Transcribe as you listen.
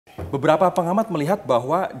Beberapa pengamat melihat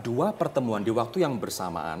bahwa dua pertemuan di waktu yang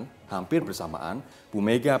bersamaan, hampir bersamaan, Bu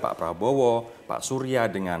Mega, Pak Prabowo, Pak Surya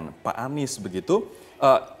dengan Pak Anies begitu,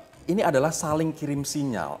 ini adalah saling kirim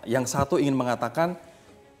sinyal. Yang satu ingin mengatakan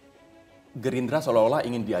Gerindra seolah-olah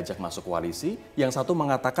ingin diajak masuk koalisi, yang satu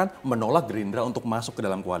mengatakan menolak Gerindra untuk masuk ke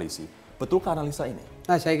dalam koalisi. Betulkah analisa ini?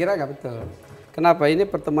 Nah, saya kira nggak betul. Kenapa? Ini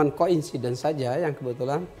pertemuan koinsiden saja yang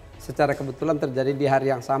secara kebetulan terjadi di hari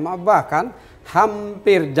yang sama, bahkan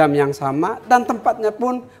hampir jam yang sama dan tempatnya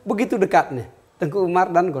pun begitu dekatnya. Tengku Umar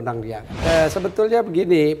dan Gondang Dia. Sebetulnya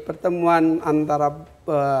begini, pertemuan antara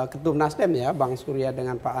Ketum Nasdem ya, Bang Surya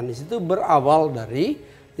dengan Pak Anies itu berawal dari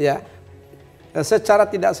secara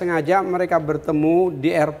tidak sengaja mereka bertemu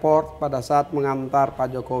di airport pada saat mengantar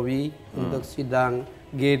Pak Jokowi untuk sidang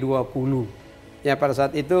G20. Ya pada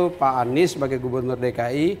saat itu Pak Anies sebagai Gubernur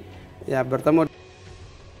DKI ya bertemu